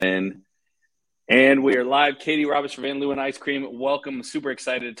And we are live. Cady Roberts from Van Leeuwen Ice Cream. Welcome. Super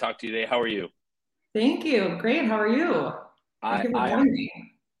excited to talk to you today. How are you? Thank you. Great. How are you? Thank you for I'm having me.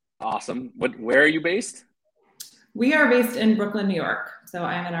 awesome. Where are you based? We are based in Brooklyn, New York. So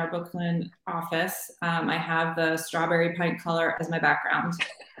I'm in our Brooklyn office. I have the strawberry pint color as my background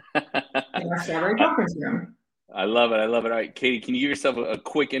in our strawberry conference room. I love it. I love it. All right, Cady, can you give yourself a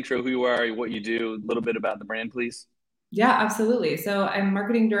quick intro, who you are, what you do, a little bit about the brand, please? Yeah, absolutely. So I'm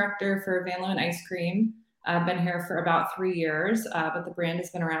marketing director for Van Leeuwen Ice Cream. I've been here for about 3 years, but the brand has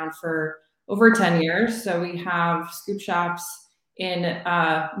been around for over 10 years. So we have scoop shops in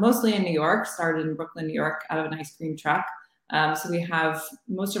mostly in New York, started in Brooklyn, New York, out of an ice cream truck. So we have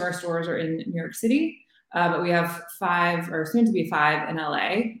most of our stores are in New York City, but we have 5 or soon to be 5 in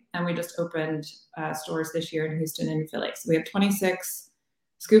LA. And we just opened stores this year in Houston and Philly. So we have 26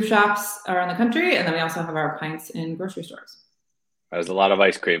 scoop shops around the country, and then we also have our pints in grocery stores. That was a lot of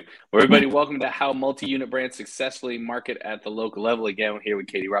ice cream. Well, everybody, welcome to How Multi-Unit Brands Successfully Market at the Local Level. Again, we're here with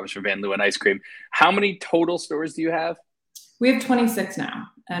Cady Roberts from Van Leeuwen Ice Cream. How many total stores do you have? We have 26 now,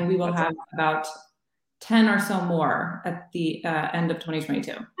 and we will have about 10 or so more at the end of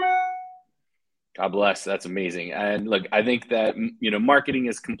 2022. God bless. That's amazing. And look, I think that, marketing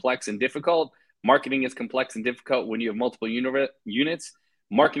is complex and difficult. Marketing is complex and difficult when you have multiple units.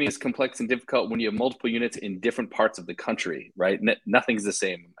 Marketing is complex and difficult when you have multiple units in different parts of the country, right? Nothing's the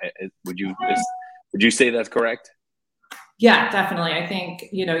same. Would you say that's correct? Yeah, definitely. I think,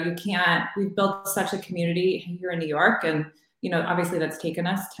 you can't, we've built such a community here in New York, and, obviously that's taken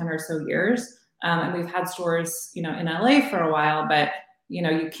us 10 or so years. And we've had stores, in LA for a while, but,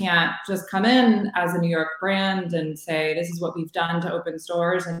 you can't just come in as a New York brand and say, this is what we've done to open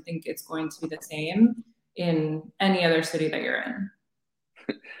stores and think it's going to be the same in any other city that you're in.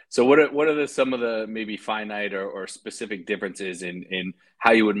 So what are some of the maybe finite or specific differences in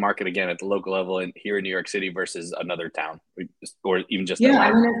how you would market again at the local level and here in New York City versus another town or even just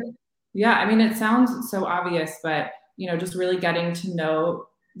LA? I mean, it sounds so obvious, but just really getting to know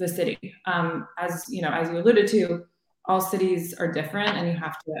the city. As you alluded to, all cities are different and you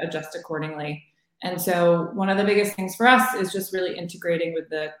have to adjust accordingly. And so one of the biggest things for us is just really integrating with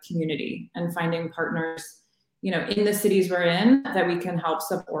the community and finding partners in the cities we're in that we can help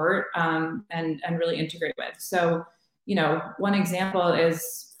support and really integrate with. So, one example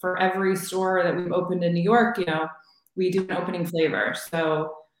is for every store that we've opened in New York, we do an opening flavor.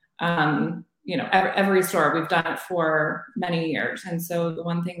 So, every store, we've done it for many years. And so the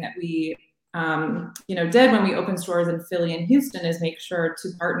one thing that we, did when we opened stores in Philly and Houston is make sure to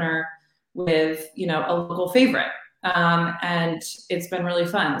partner with, a local favorite. And it's been really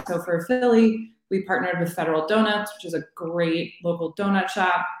fun. So for Philly, we partnered with Federal Donuts, which is a great local donut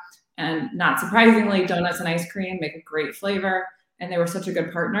shop. And not surprisingly, donuts and ice cream make a great flavor. And they were such a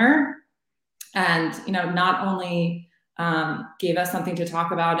good partner. And, not only gave us something to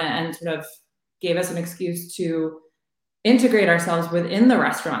talk about and sort of gave us an excuse to integrate ourselves within the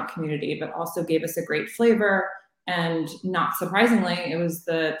restaurant community, but also gave us a great flavor. And not surprisingly, it was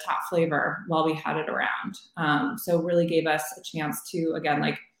the top flavor while we had it around. So really gave us a chance to,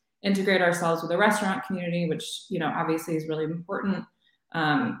 again, integrate ourselves with the restaurant community, which, obviously is really important.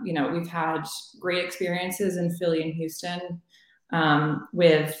 We've had great experiences in Philly and Houston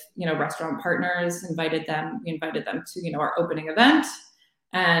with, restaurant partners, we invited them to, our opening event,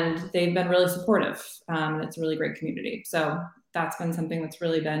 and they've been really supportive. It's a really great community. So that's been something that's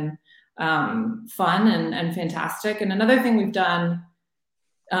really been fun and fantastic. And another thing we've done,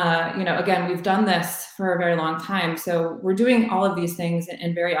 again, we've done this for a very long time. So we're doing all of these things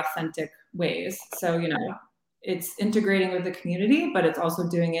in very authentic ways. So, it's integrating with the community, but it's also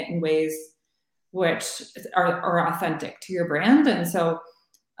doing it in ways which are authentic to your brand. And so,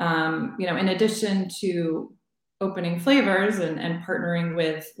 in addition to opening flavors and partnering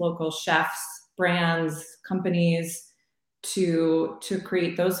with local chefs, brands, companies to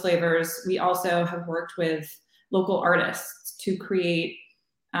create those flavors, we also have worked with local artists to create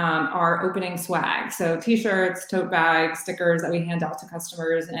our opening swag. So t-shirts, tote bags, stickers that we hand out to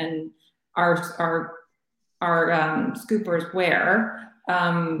customers and our scoopers wear.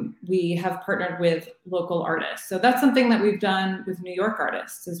 We have partnered with local artists. So that's something that we've done with New York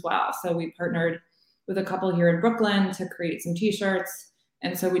artists as well. So we partnered with a couple here in Brooklyn to create some t-shirts.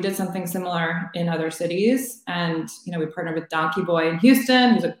 And so we did something similar in other cities. And, we partnered with Donkey Boy in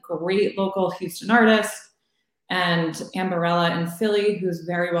Houston, who's a great local Houston artist, and Amberella in Philly, who's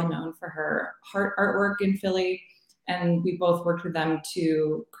very well known for her heart artwork in Philly. And we both worked with them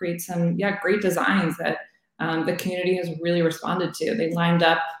to create some, great designs that the community has really responded to. They lined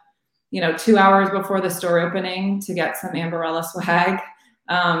up, 2 hours before the store opening to get some Amberella swag.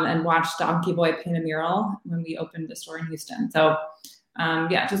 and watched Donkey Boy paint a mural when we opened the store in Houston. So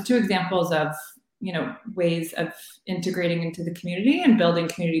yeah, just two examples of, ways of integrating into the community and building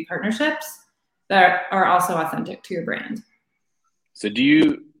community partnerships that are also authentic to your brand. So do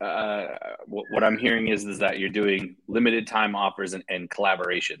you, what I'm hearing is that you're doing limited time offers and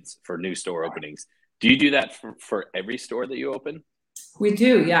collaborations for new store openings. Do you do that for every store that you open? We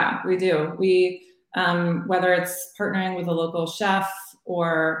do. Yeah, we do. We, whether it's partnering with a local chef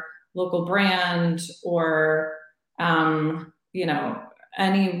or local brand or,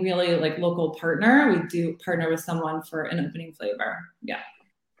 any really like local partner, we do partner with someone for an opening flavor. Yeah.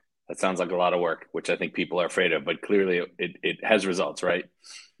 That sounds like a lot of work, which I think people are afraid of, but clearly it has results, right?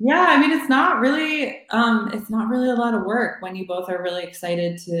 Yeah, I mean, it's not really a lot of work when you both are really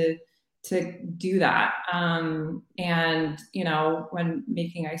excited to do that. And when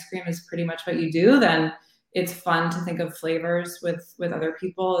making ice cream is pretty much what you do, then it's fun to think of flavors with other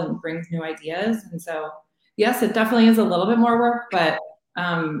people and brings new ideas. And so, yes, it definitely is a little bit more work, but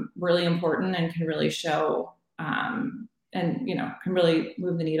really important and can really show and can really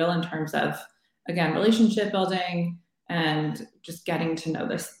move the needle in terms of, again, relationship building and just getting to know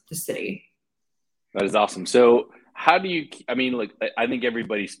the city. That is awesome. So how do you, I mean, like, I think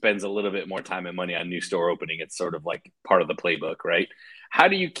everybody spends a little bit more time and money on new store opening. It's sort of like part of the playbook, right? How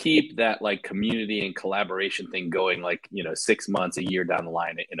do you keep that like community and collaboration thing going, like, 6 months, a year down the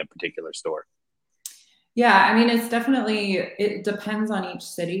line in a particular store? Yeah, I mean, it depends on each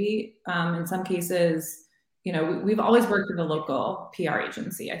city. In some cases, we've always worked with a local PR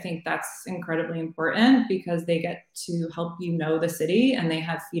agency. I think that's incredibly important because they get to help the city and they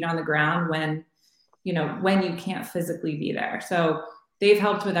have feet on the ground when you can't physically be there. So they've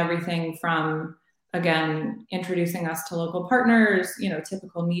helped with everything from, again, introducing us to local partners,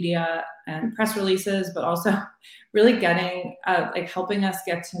 typical media and press releases, but also really getting, helping us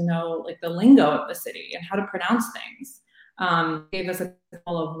get to know like the lingo of the city and how to pronounce things. Gave us a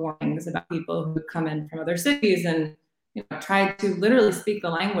couple of warnings about people who come in from other cities and tried to literally speak the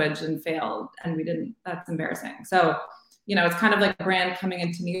language and failed, and we didn't. That's embarrassing. So, it's kind of like a brand coming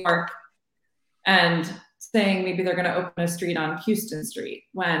into New York and saying maybe they're going to open a street on Houston Street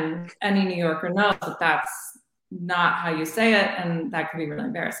when any New Yorker knows that that's not how you say it, and that could be really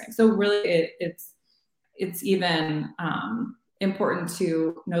embarrassing. So really, it's even important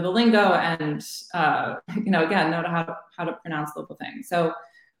to know the lingo and again know how to pronounce local things. So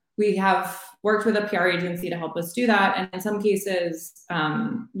we have worked with a PR agency to help us do that, and in some cases,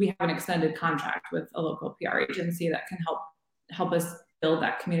 we have an extended contract with a local PR agency that can help us build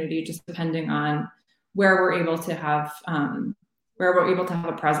that community, just depending on where we're able to have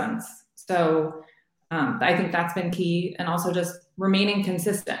a presence. So I think that's been key, and also just remaining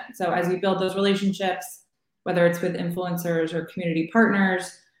consistent. So as we build those relationships, whether it's with influencers or community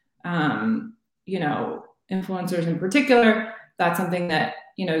partners, influencers in particular, that's something that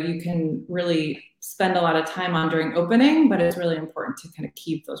you can really spend a lot of time on during opening, but it's really important to kind of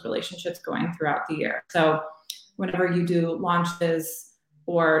keep those relationships going throughout the year. So whenever you do launches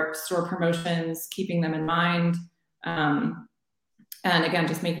or store promotions, keeping them in mind. And again,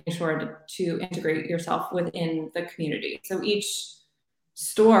 just making sure to integrate yourself within the community. So each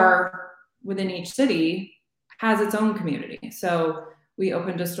store within each city has its own community. So we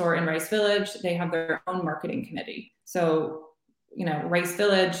opened a store in Rice Village. They have their own marketing committee. So, Rice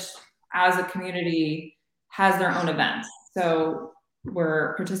Village as a community has their own events. So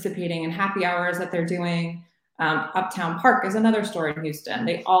we're participating in happy hours that they're doing. Uptown Park is another store in Houston.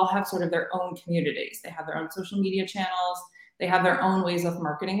 They all have sort of their own communities. They have their own social media channels. They have their own ways of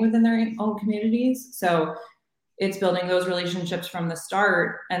marketing within their own communities. So it's building those relationships from the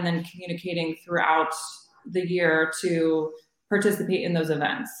start and then communicating throughout the year to participate in those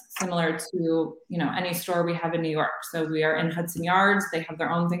events, similar to any store we have in New York. So we are in Hudson Yards. They have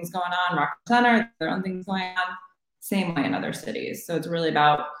their own things going on. Rock Center, their own things going on. Same way in other cities. So it's really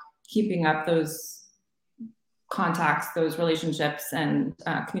about keeping up those contacts, those relationships, and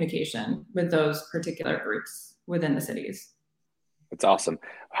communication with those particular groups within the cities. That's awesome.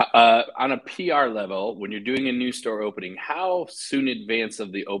 On a PR level, when you're doing a new store opening, how soon in advance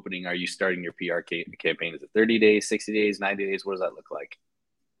of the opening are you starting your PR campaign? Is it 30 days, 60 days, 90 days? What does that look like?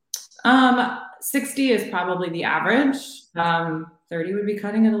 60 is probably the average. 30 would be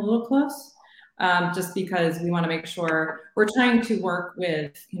cutting it a little close, just because we want to make sure we're trying to work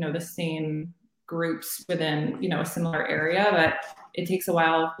with, the same groups within, a similar area, but it takes a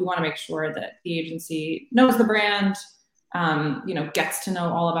while. We want to make sure that the agency knows the brand, gets to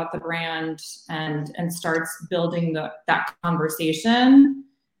know all about the brand and starts building that conversation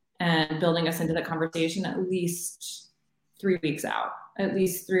and building us into the conversation at least 3 weeks out. at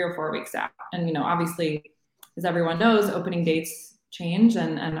least 3 or 4 weeks out. And, obviously, as everyone knows, opening dates change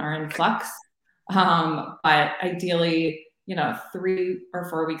and are in flux. But ideally, 3 or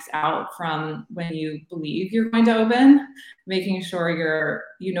 4 weeks out from when you believe you're going to open, making sure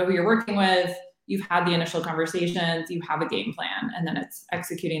you know who you're working with, you've had the initial conversations, you have a game plan, and then it's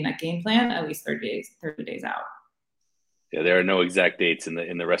executing that game plan at least 30 days out. Yeah, there are no exact dates in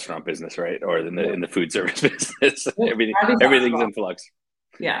the restaurant business, right? Or in the food service business. Everything's in flux.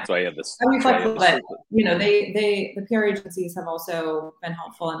 Yeah. That's why I have this. But the PR agencies have also been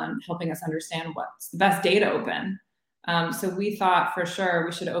helpful in helping us understand what's the best day to open. So we thought for sure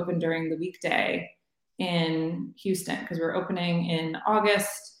we should open during the weekday in Houston because we're opening in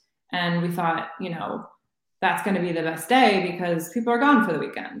August, and we thought, that's going to be the best day because people are gone for the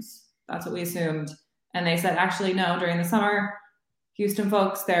weekends. That's what we assumed. And they said, actually, no, during the summer, Houston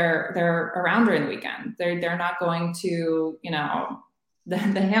folks, they're around during the weekend. They're not going to, the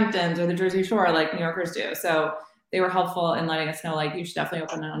Hamptons or the Jersey Shore like New Yorkers do. So they were helpful in letting us know, like, you should definitely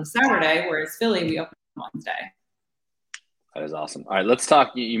open it on Saturday, whereas Philly, we open on Wednesday. That is awesome. All right, let's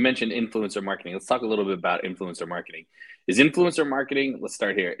talk. You mentioned influencer marketing. Let's talk a little bit about influencer marketing. Is influencer marketing, let's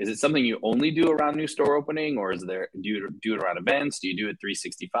start here. Is it something you only do around new store opening, or do you do it around events? Do you do it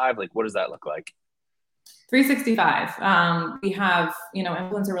 365? Like, what does that look like? 365. We have,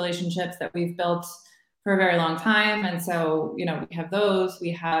 influencer relationships that we've built for a very long time. And so, we have those,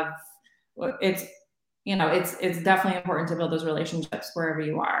 it's definitely important to build those relationships wherever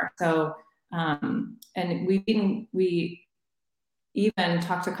you are. So, and we even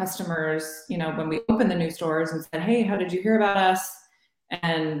talk to customers, when we open the new stores and said, hey, how did you hear about us?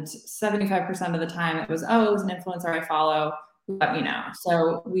 And 75% of the time it was an influencer I follow who let me know.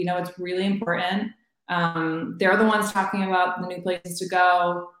 So we know it's really important. They're the ones talking about the new places to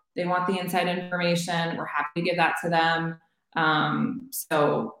go. They want the inside information. We're happy to give that to them.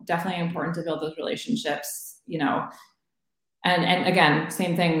 So definitely important to build those relationships, and again,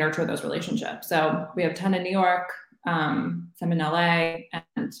 same thing, nurture those relationships. So we have a ton in New York, some in LA,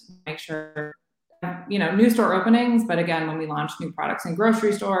 and make sure, new store openings. But again, when we launch new products in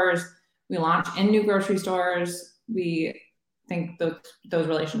grocery stores, we launch in new grocery stores, we think those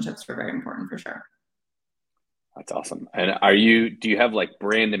relationships are very important for sure. That's awesome. And do you have like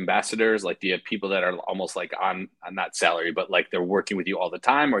brand ambassadors? Like, do you have people that are almost like on not salary, but like they're working with you all the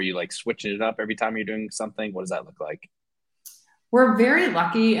time? Or are you like switching it up every time you're doing something? What does that look like? We're very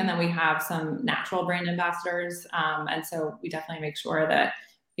lucky, and then we have some natural brand ambassadors. And so we definitely make sure that,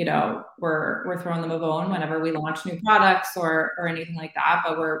 we're throwing them a bone whenever we launch new products or anything like that.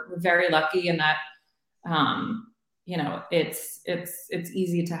 But we're very lucky in that, it's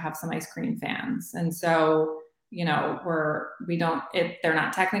easy to have some ice cream fans. And so, they're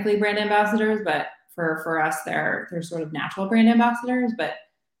not technically brand ambassadors, but for us, they're sort of natural brand ambassadors, but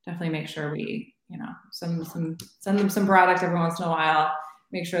definitely make sure we, send them some product every once in a while,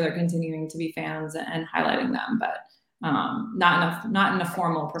 make sure they're continuing to be fans and highlighting them, but not in a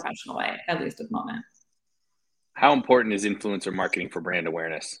formal professional way, at least at the moment. How important is influencer marketing for brand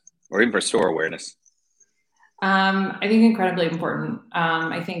awareness or even for store awareness? I think incredibly important.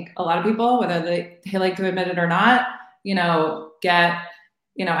 I think a lot of people, whether they like to admit it or not,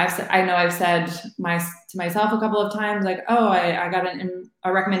 I've said to myself a couple of times, like, I got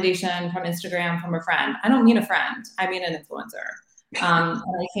a recommendation from Instagram from a friend. I don't mean a friend. I mean an influencer. And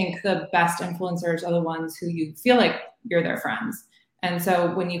I think the best influencers are the ones who you feel like you're their friends. And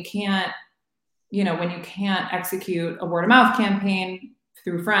so when you can't execute a word of mouth campaign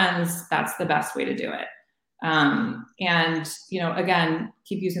through friends, that's the best way to do it. And, again,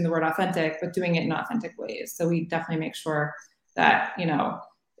 keep using the word authentic, but doing it in authentic ways. So we definitely make sure that,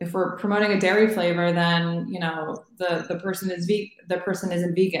 if we're promoting a dairy flavor, then, the person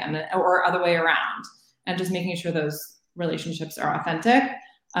isn't vegan or other way around, and just making sure those relationships are authentic.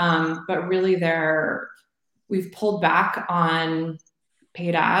 But really we've pulled back on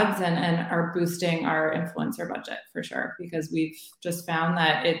paid ads and are boosting our influencer budget for sure, because we've just found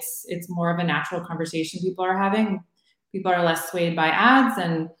that it's more of a natural conversation people are having. People are less swayed by ads,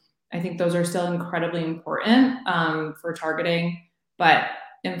 and I think those are still incredibly important for targeting, but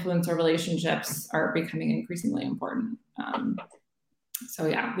influencer relationships are becoming increasingly important. So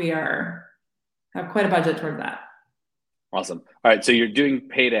yeah, we have quite a budget toward that. Awesome. All right, so you're doing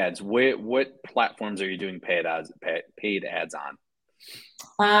paid ads. What platforms are you doing paid ads on?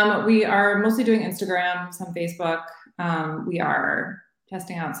 We are mostly doing Instagram, some Facebook. We are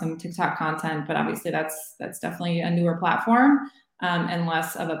testing out some TikTok content, but obviously that's definitely a newer platform and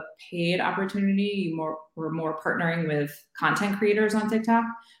less of a paid opportunity. We're more partnering with content creators on TikTok.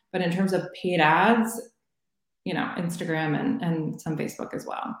 But in terms of paid ads, Instagram and some Facebook as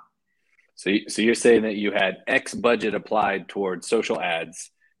well. So you're saying that you had X budget applied towards social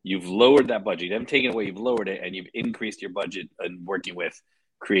ads. You've lowered that budget. You haven't taken it away. You've lowered it, and you've increased your budget in working with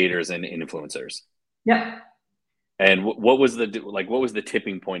creators and influencers. Yep. And what was the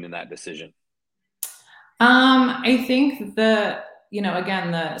tipping point in that decision? I think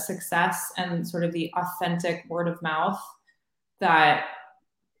again, the success and sort of the authentic word of mouth that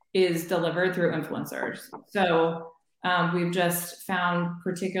is delivered through influencers. So we've just found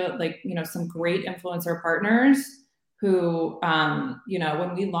some great influencer partners who,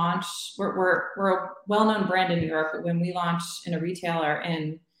 when we launch, we're a well-known brand in New York, but when we launch in a retailer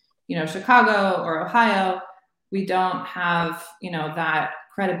in, Chicago or Ohio, we don't have, that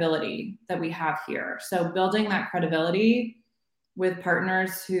credibility that we have here. So building that credibility with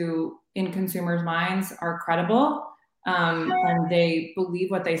partners who in consumers' minds are credible, and they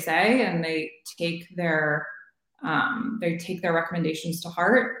believe what they say, and they take their recommendations to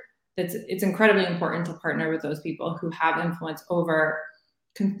heart. It's incredibly important to partner with those people who have influence over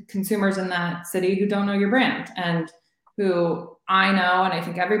consumers in that city who don't know your brand, and who I know, and I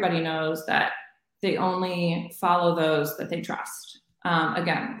think everybody knows, that they only follow those that they trust.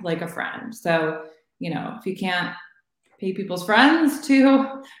 Again, like a friend. So, if you can't pay people's friends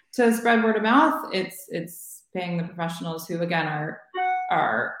to spread word of mouth, it's paying the professionals who, again,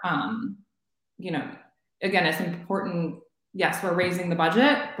 are again, it's important. Yes, we're raising the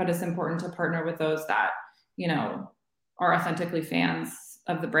budget, but it's important to partner with those that, are authentically fans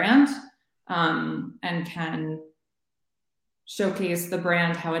of the brand, and can showcase the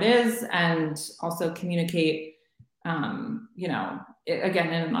brand how it is, and also communicate, again,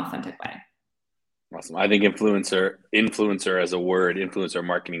 in an authentic way. Awesome. I think influencer as a word, influencer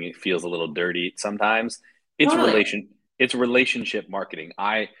marketing, it feels a little dirty sometimes. It's Totally. it's relationship marketing.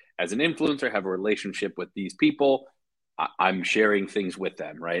 I, as an influencer, have a relationship with these people. I'm sharing things with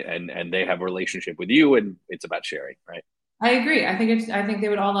them, right? And they have a relationship with you, and it's about sharing, right? I agree. I think they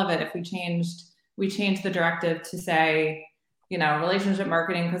would all love it if we changed the directive to say, relationship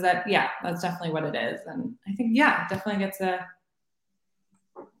marketing, because that's definitely what it is. And I think, it definitely gets a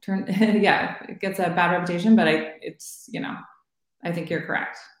turn. It gets a bad reputation, but I think you're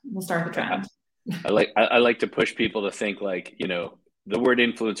correct. We'll start the trend. I like to push people to think like, the word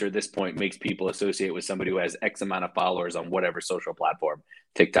influencer at this point makes people associate with somebody who has X amount of followers on whatever social platform,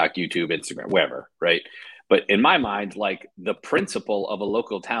 TikTok, YouTube, Instagram, wherever, right? But in my mind, like, the principal of a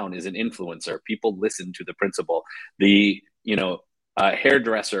local town is an influencer. People listen to the principal. The,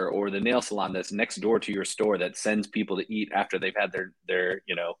 hairdresser or the nail salon that's next door to your store that sends people to eat after they've had their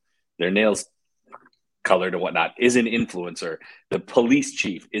nails colored and whatnot is an influencer. The police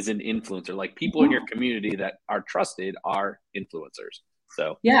chief is an influencer. Like, people in your community that are trusted are influencers.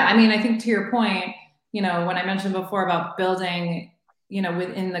 So yeah, I mean, I think to your point, when I mentioned before about building,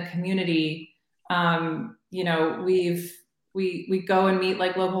 within the community, we go and meet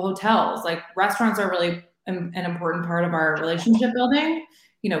like local hotels. Like, restaurants are really an important part of our relationship building.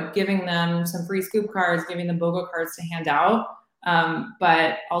 Giving them some free scoop cards, giving them BOGO cards to hand out.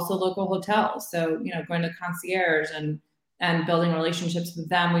 But also local hotels. So, going to concierge and building relationships with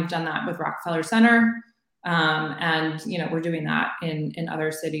them. We've done that with Rockefeller Center. And, we're doing that in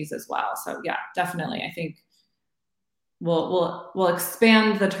other cities as well. So yeah, definitely. I think we'll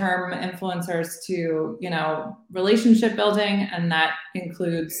expand the term influencers to, relationship building. And that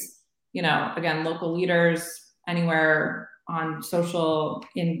includes, again, local leaders anywhere on social,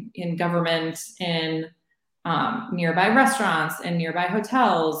 in government, in nearby restaurants and nearby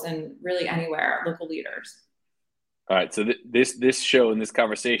hotels, and really anywhere, local leaders. all right, so this show and this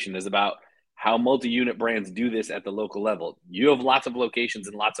conversation is about how multi-unit brands do this at the local level. You have lots of locations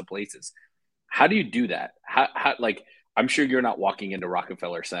in lots of places. How do you do that? How like, I'm sure you're not walking into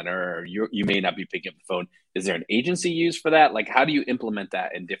Rockefeller Center, or you may not be picking up the phone. Is there an agency used for that? Like, how do you implement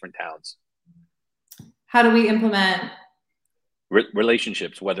that in different towns? How do we implement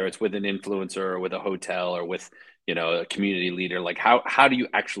Relationships, whether it's with an influencer or with a hotel or with, a community leader? Like, how do you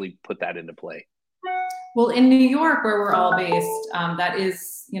actually put that into play? Well, in New York, where we're all based, that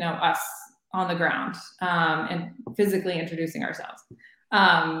is, us on the ground, and physically introducing ourselves.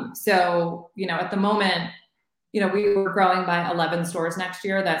 So, at the moment, we were growing by 11 stores next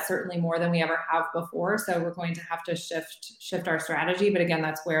year. That's certainly more than we ever have before. So we're going to have to shift our strategy. But again,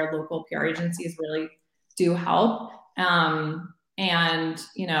 that's where local PR agencies really do help. And,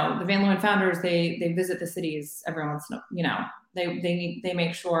 the Van Leeuwen founders, they visit the cities every once in they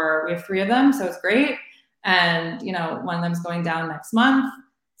make sure. We have 3 of them, so it's great. And, one of them's going down next month,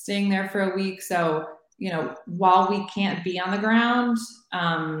 staying there for a week. So, while we can't be on the ground,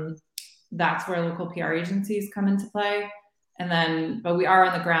 that's where local PR agencies come into play. And then, but we are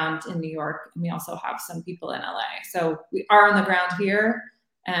on the ground in New York, and we also have some people in LA. So we are on the ground here.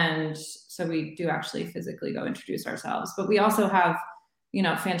 And so we do actually physically go introduce ourselves. But we also have,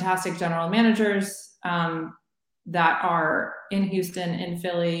 fantastic general managers that are in Houston, in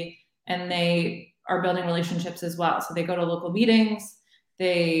Philly, and they are building relationships as well. So they go to local meetings,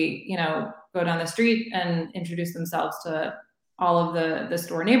 they, go down the street and introduce themselves to all of the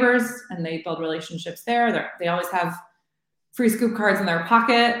store neighbors, and they build relationships there. They always have free scoop cards in their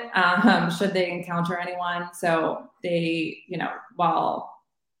pocket should they encounter anyone. So they, while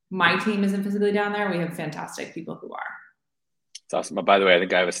my team isn't physically down there, we have fantastic people who are. It's awesome. But by the way, I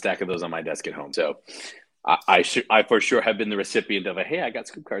think I have a stack of those on my desk at home. So I for sure have been the recipient of hey, I got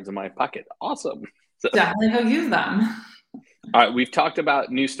scoop cards in my pocket. Awesome. So, definitely go use them. All right, we've talked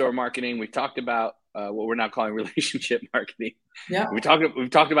about new store marketing. We've talked about what we're now calling relationship marketing. Yeah. We've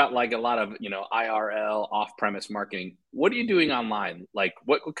talked about like a lot of IRL off-premise marketing. What are you doing online? Like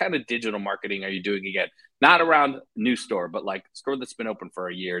what kind of digital marketing are you doing again? Not around new store, but like store that's been open for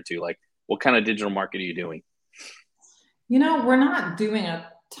a year or two. Like what kind of digital marketing are you doing? We're not doing a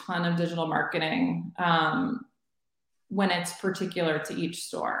ton of digital marketing when it's particular to each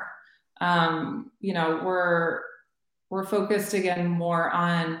store. We're focused again more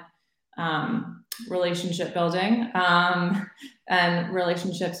on relationship building and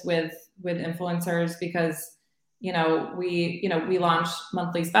relationships with influencers because we launch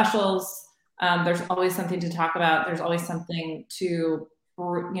monthly specials. There's always something to talk about. There's always something to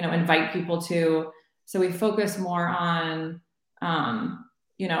invite people to. So we focus more on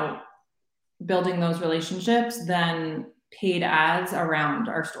building those relationships than paid ads around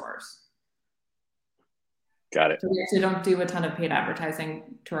our stores. Got it. So we actually don't do a ton of paid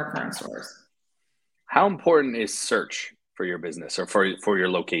advertising to our current stores. How important is search for your business or for your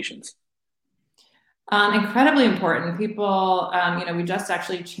locations? Incredibly important. People, we just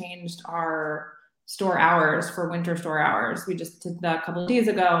actually changed our store hours for winter store hours. We just did that a couple of days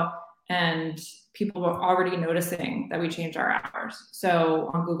ago, and people were already noticing that we changed our hours. So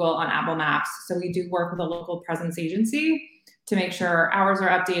on Google, on Apple Maps. So we do work with a local presence agency to make sure our hours are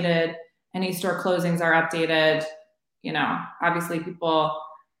updated. Any store closings are updated. Obviously people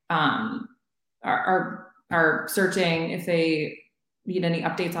are searching if they need any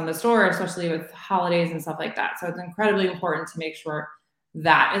updates on the store, especially with holidays and stuff like that. So it's incredibly important to make sure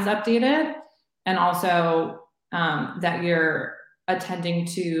that is updated, and also that you're attending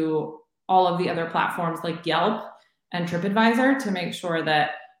to all of the other platforms like Yelp and TripAdvisor to make sure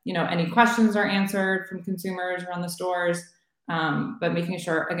that any questions are answered from consumers around the stores. But making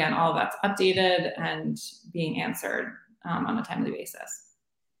sure, again, all of that's updated and being answered on a timely basis.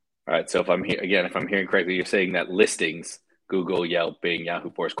 All right. So if I'm hearing correctly, you're saying that listings, Google, Yelp, Bing,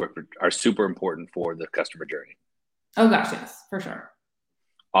 Yahoo, Foursquare, are super important for the customer journey. Oh gosh, yes, for sure.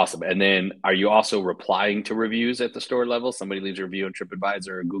 Awesome. And then are you also replying to reviews at the store level? Somebody leaves a review on TripAdvisor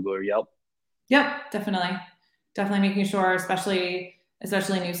or Google or Yelp? Yep, definitely. Definitely making sure, especially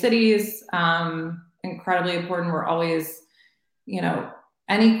new cities, incredibly important. We're always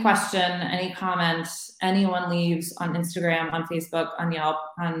any question, any comment anyone leaves on Instagram, on Facebook, on Yelp,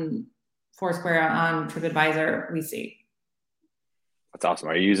 on Foursquare, on TripAdvisor, we see. That's awesome.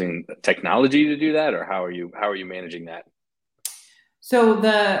 Are you using technology to do that, or how are you that? So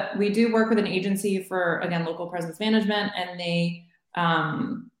we do work with an agency for, again, local presence management, and they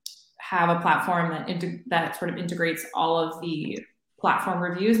have a platform that sort of integrates all of the platform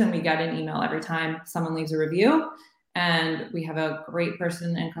reviews, and we get an email every time someone leaves a review. And we have a great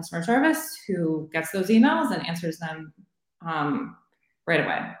person in customer service who gets those emails and answers them right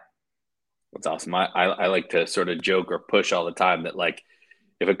away. That's awesome. I like to sort of joke or push all the time that like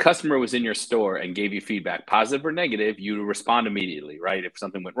if a customer was in your store and gave you feedback, positive or negative, you respond immediately, right? If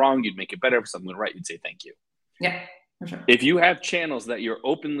something went wrong, you'd make it better. If something went right, you'd say thank you. Yeah, for sure. If you have channels that you're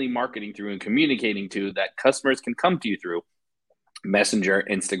openly marketing through and communicating to that customers can come to you through, Messenger,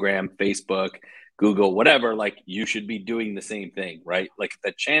 Instagram, Facebook, Google, whatever, like you should be doing the same thing, right? Like if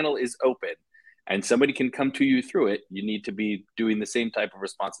the channel is open and somebody can come to you through it, you need to be doing the same type of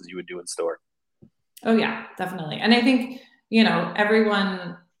responses you would do in store. Oh yeah, definitely. And I think,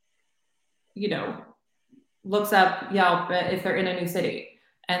 everyone, looks up Yelp if they're in a new city.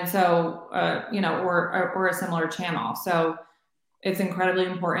 And so, or a similar channel. So it's incredibly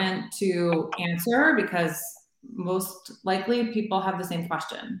important to answer because most likely people have the same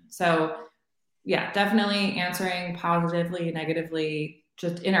question. So yeah, definitely answering positively, negatively,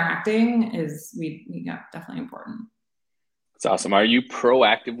 just interacting is definitely important. That's awesome. Are you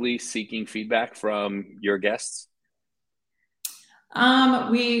proactively seeking feedback from your guests?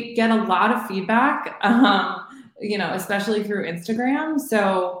 We get a lot of feedback, especially through Instagram.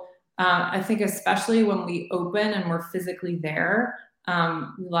 So I think especially when we open and we're physically there,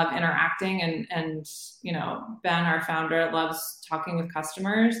 we love interacting and Ben, our founder, loves talking with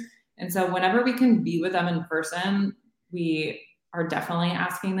customers. And so whenever we can be with them in person, we are definitely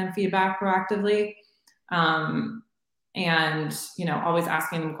asking them feedback proactively. And always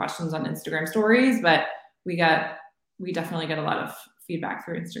asking them questions on Instagram stories, but we definitely get a lot of feedback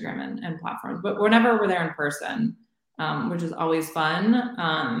through Instagram and platforms. But whenever we're there in person, which is always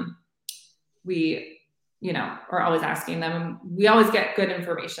fun, we are always asking them. We always get good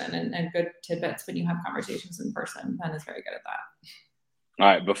information and good tidbits when you have conversations in person. Ben is very good at that. All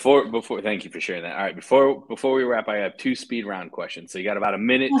right, before thank you for sharing that. All right, before we wrap, I have 2 speed round questions. So you got about a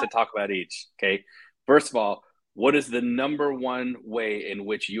minute to talk about each. Okay. First of all, what is the number one way in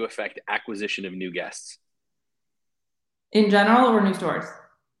which you affect acquisition of new guests? In general or new stores?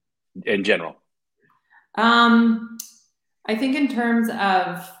 In general. I think in terms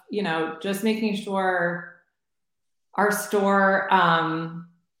of, just making sure our store,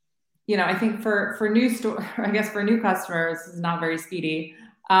 I think for new store, I guess for new customers, this is not very speedy.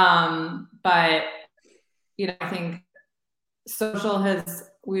 But, I think social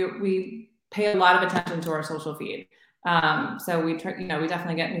we pay a lot of attention to our social feed. So we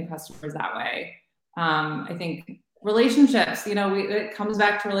definitely get new customers that way. I think relationships, it comes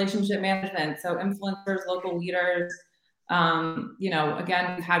back to relationship management. So influencers, local leaders,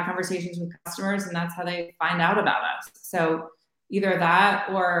 again, we've had conversations with customers and that's how they find out about us. So either that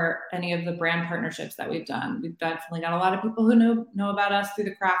or any of the brand partnerships that we've done. We've definitely got a lot of people who know about us through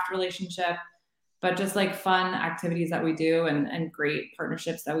the craft relationship, but just like fun activities that we do and great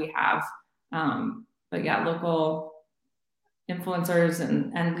partnerships that we have. But yeah, local influencers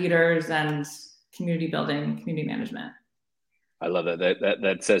and leaders and community building, community management. I love that.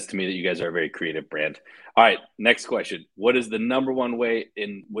 That says to me that you guys are a very creative brand. All right, next question. What is the number one way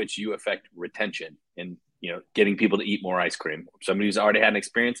in which you affect retention and getting people to eat more ice cream? Somebody who's already had an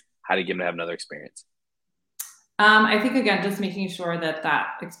experience, how do you get them to have another experience? I think again, just making sure that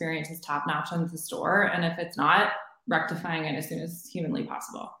experience is top notch in the store, and if it's not, rectifying it as soon as humanly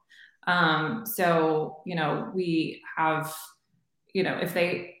possible. So we have if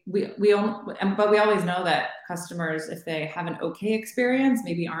but we always know that customers, if they have an okay experience,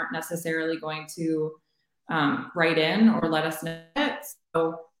 maybe aren't necessarily going to write in or let us know it.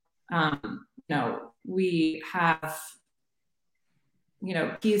 So, we have,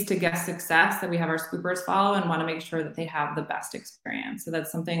 keys to guest success that we have our scoopers follow and want to make sure that they have the best experience. So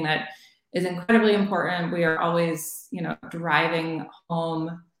that's something that is incredibly important. We are always, driving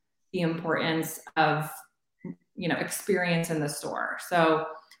home the importance of experience in the store. So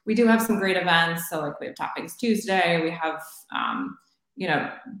we do have some great events. So like we have Toppings Tuesday, we have,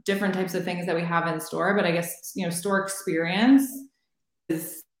 different types of things that we have in store, but I guess, store experience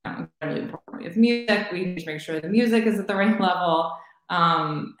is incredibly important. We have music, we need to make sure the music is at the right level.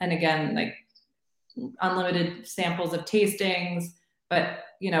 And again, like unlimited samples of tastings, but,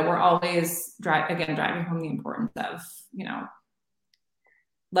 we're always driving home the importance of,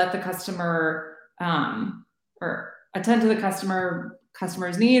 let the customer, or attend to the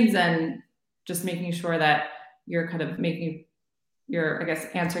customer's needs and just making sure that you're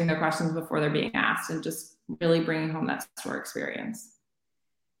answering their questions before they're being asked and just really bringing home that store experience.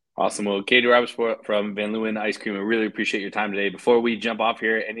 Awesome. Well, Cady Roberts from Van Leeuwen Ice Cream, I really appreciate your time today. Before we jump off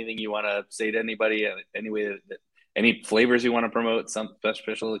here, anything you want to say to anybody, any flavors you want to promote, some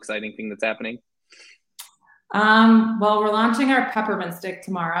special exciting thing that's happening? Well, we're launching our peppermint stick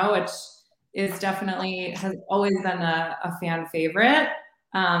tomorrow, which has always been a fan favorite.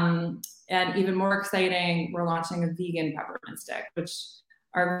 And even more exciting, we're launching a vegan peppermint stick, which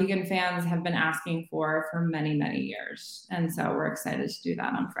our vegan fans have been asking for many, many years. And so we're excited to do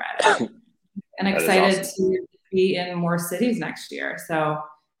that on Friday and excited to be in more cities next year. So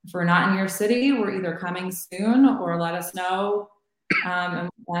if we're not in your city, we're either coming soon or let us know, and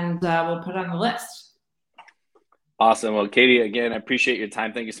we'll put it on the list. Awesome. Well, Cady, again, I appreciate your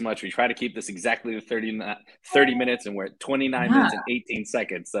time. Thank you so much. We try to keep this exactly to 30 minutes, and we're at 29 minutes and 18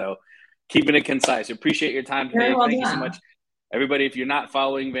 seconds. So keeping it concise. Appreciate your time today. Thank you so much. Everybody, if you're not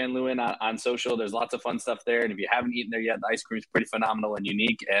following Van Leeuwen on social, there's lots of fun stuff there. And if you haven't eaten there yet, the ice cream is pretty phenomenal and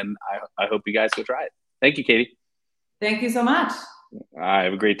unique. And I hope you guys will try it. Thank you, Cady. Thank you so much. All right.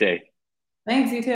 Have a great day. Thanks. You too.